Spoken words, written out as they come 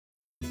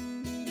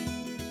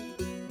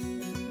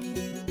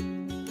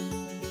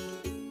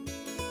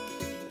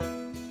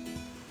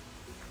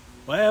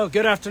Well,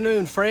 good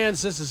afternoon,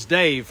 friends. This is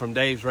Dave from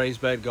Dave's Raised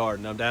Bed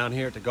Garden. I'm down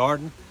here at the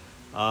garden.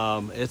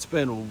 It's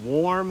been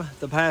warm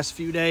the past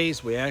few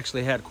days. We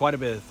actually had quite a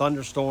bit of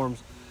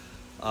thunderstorms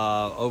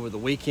over the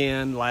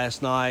weekend,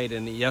 last night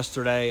and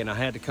yesterday, and I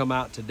had to come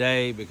out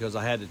today because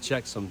I had to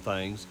check some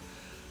things.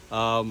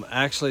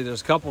 Actually,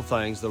 there's a couple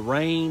things. The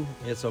rain,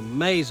 it's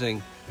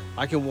amazing.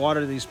 I can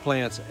water these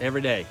plants every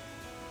day.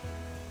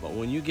 But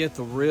when you get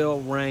the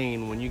real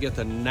rain, when you get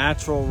the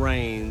natural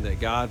rain that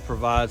God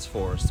provides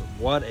for us,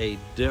 what a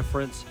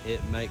difference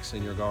it makes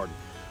in your garden.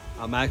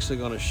 I'm actually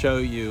going to show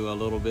you a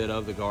little bit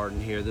of the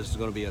garden here. This is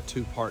going to be a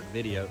two-part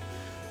video.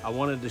 I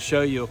wanted to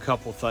show you a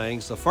couple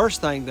things. The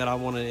first thing that I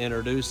want to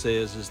introduce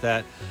is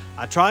that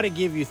I try to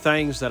give you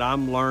things that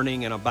I'm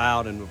learning and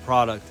about and the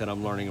product that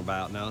I'm learning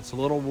about. Now, it's a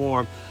little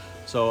warm,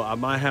 so I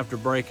might have to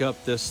break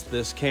up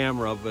this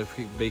camera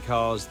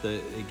because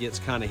it gets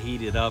kind of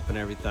heated up and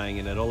everything,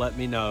 and it'll let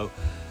me know.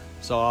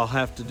 So I'll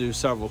have to do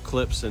several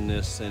clips in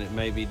this, and it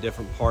may be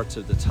different parts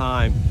of the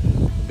time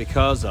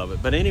because of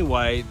it. But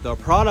anyway, the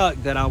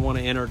product that I want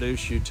to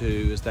introduce you to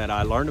is that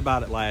I learned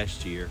about it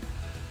last year.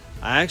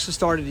 I actually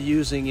started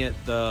using it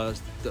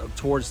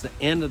towards the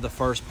end of the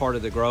first part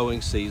of the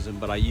growing season,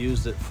 but I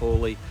used it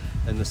fully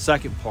in the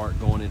second part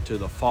going into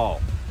the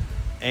fall.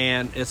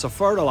 And it's a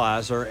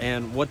fertilizer,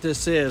 and what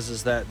this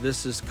is that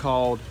this is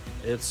called,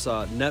 it's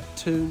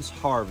Neptune's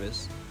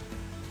Harvest.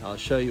 I'll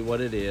show you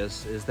what it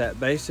is that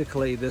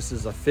basically this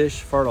is a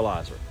fish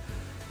fertilizer.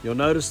 You'll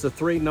notice the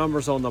three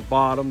numbers on the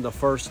bottom, the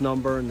first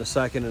number and the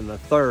second and the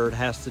third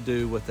has to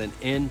do with an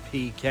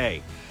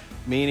NPK,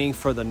 meaning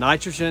for the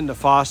nitrogen, the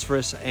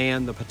phosphorus,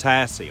 and the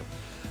potassium.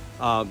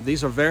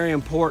 These are very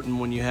important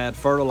when you add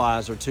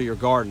fertilizer to your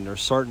garden. There's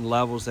certain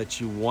levels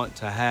that you want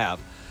to have.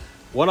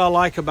 What I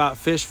like about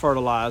fish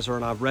fertilizer,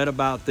 and I've read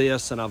about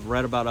this and I've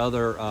read about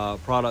other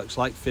products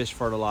like fish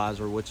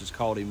fertilizer, which is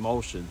called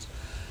emulsions,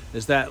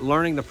 is that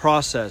learning the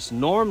process.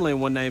 Normally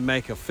when they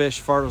make a fish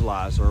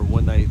fertilizer,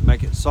 when they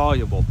make it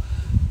soluble,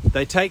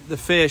 they take the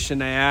fish and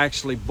they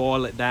actually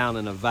boil it down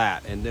in a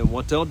vat. And then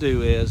what they'll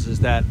do is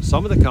that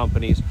some of the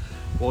companies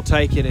will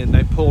take it and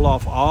they pull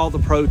off all the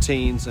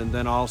proteins and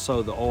then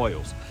also the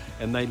oils.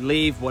 And they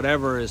leave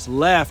whatever is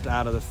left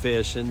out of the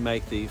fish and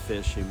make the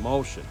fish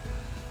emulsion.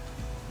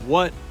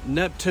 What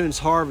Neptune's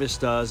Harvest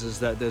does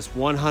is that this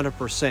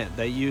 100%,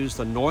 they use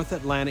the North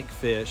Atlantic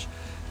fish,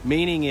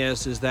 meaning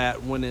is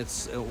that when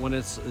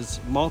it's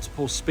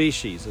multiple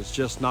species, it's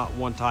just not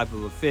one type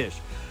of a fish.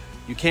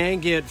 You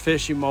can get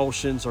fish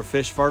emulsions or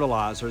fish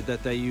fertilizer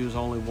that they use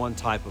only one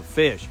type of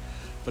fish,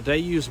 but they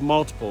use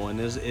multiple,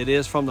 and it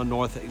is from the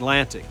North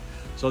Atlantic.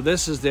 So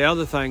this is the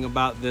other thing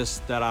about this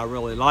that I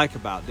really like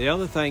about. The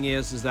other thing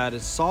is that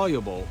it's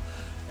soluble,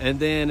 and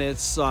then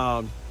it's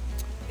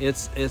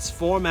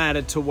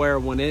formatted to where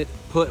when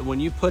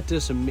you put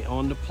this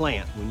on the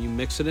plant, when you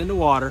mix it into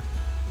water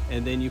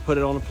and then you put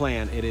it on the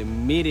plant, it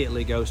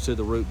immediately goes to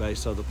the root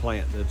base of the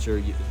plant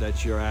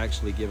that you're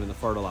actually giving the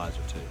fertilizer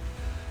to.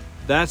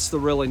 That's the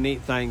really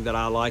neat thing that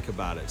I like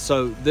about it.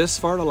 So this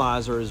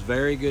fertilizer is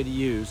very good to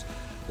use.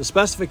 The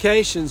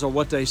specifications, or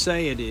what they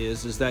say it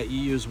is that you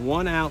use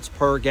 1 ounce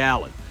per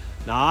gallon.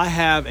 Now I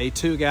have a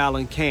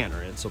 2-gallon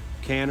canner.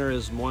 Canner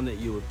is one that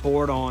you would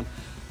pour it on.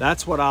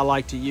 That's what I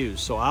like to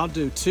use. So I'll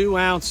do 2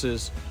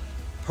 ounces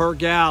per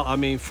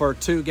for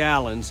 2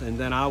 gallons, and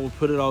then I will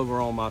put it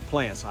over on my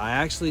plants. I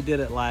actually did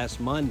it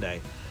last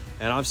Monday,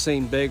 and I've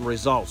seen big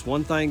results.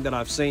 One thing that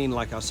I've seen,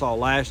 like I saw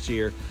last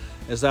year,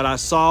 is that I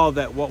saw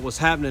that what was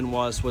happening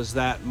was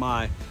that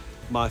my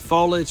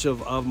foliage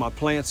of my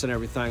plants and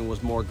everything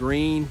was more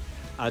green.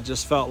 I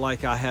just felt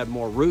like I had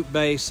more root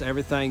base,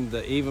 everything,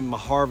 even my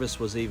harvest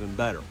was even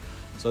better.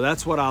 So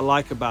that's what I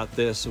like about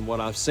this and what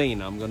I've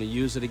seen. I'm going to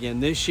use it again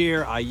this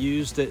year. I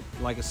used it,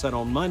 like I said,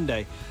 on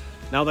Monday.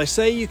 Now they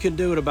say you can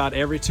do it about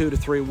every 2 to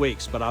 3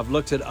 weeks, but I've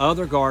looked at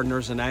other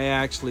gardeners and they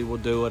actually will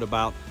do it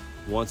about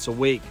once a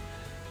week.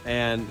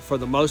 And for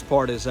the most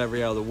part, it's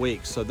every other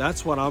week. So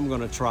that's what I'm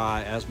going to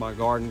try as my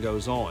garden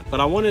goes on. But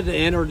I wanted to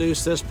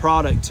introduce this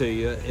product to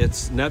you.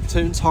 It's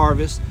Neptune's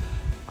Harvest.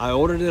 I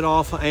ordered it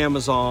off of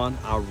Amazon.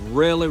 I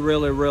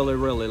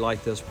really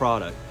like this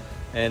product.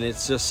 And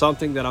it's just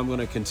something that I'm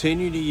going to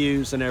continue to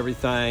use and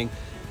everything.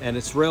 And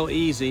it's real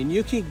easy. And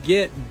you can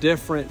get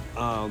different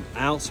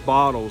ounce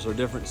bottles or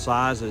different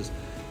sizes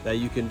that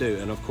you can do.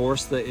 And of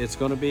course, it's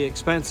going to be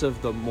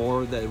expensive the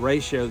more the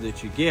ratio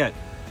that you get.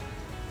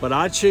 But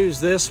I choose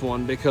this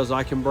one because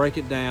I can break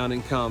it down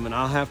and come, and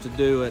I'll have to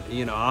do it,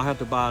 I'll have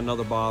to buy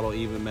another bottle,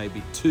 even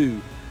maybe 2.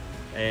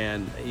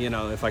 And,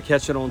 if I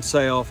catch it on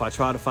sale, if I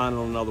try to find it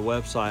on another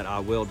website, I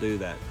will do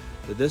that.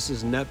 But this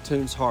is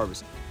Neptune's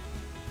Harvest.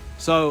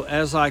 So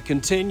as I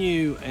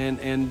continue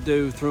and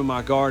do through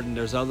my garden,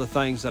 there's other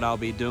things that I'll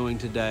be doing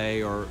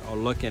today or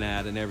looking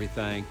at and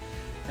everything.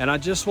 And I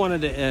just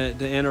wanted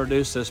to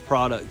introduce this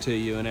product to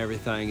you and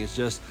everything.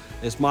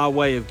 It's my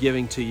way of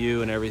giving to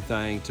you and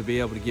everything, to be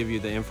able to give you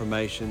the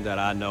information that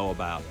I know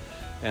about.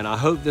 And I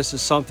hope this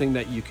is something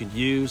that you could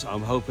use.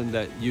 I'm hoping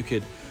that you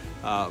could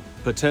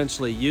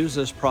potentially use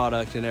this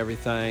product and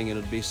everything, and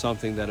it'll be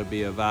something that'll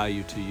be of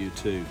value to you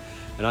too.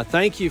 And I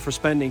thank you for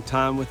spending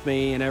time with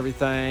me and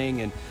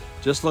everything. And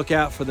just look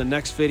out for the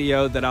next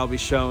video that I'll be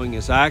showing.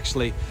 Is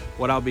actually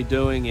what I'll be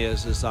doing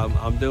is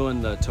I'm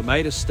doing the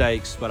tomato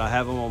stakes, but I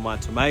have them on my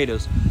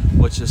tomatoes,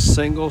 which is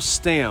single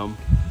stem,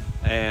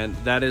 and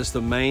that is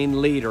the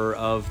main leader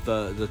of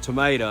the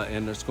tomato,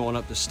 and it's going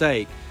up the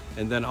stake.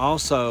 And then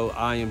also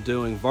I am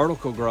doing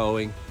vertical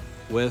growing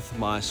with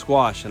my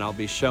squash, and I'll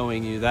be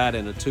showing you that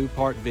in a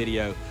two-part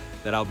video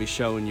that I'll be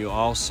showing you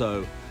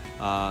also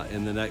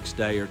in the next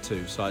day or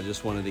two. So I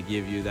just wanted to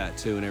give you that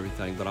too and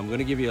everything. But I'm going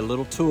to give you a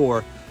little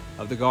tour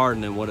of the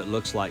garden and what it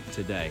looks like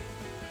today.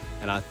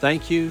 And I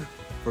thank you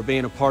for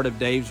being a part of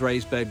Dave's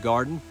Raised Bed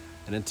Garden.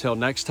 And until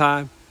next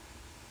time,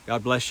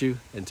 God bless you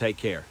and take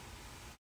care.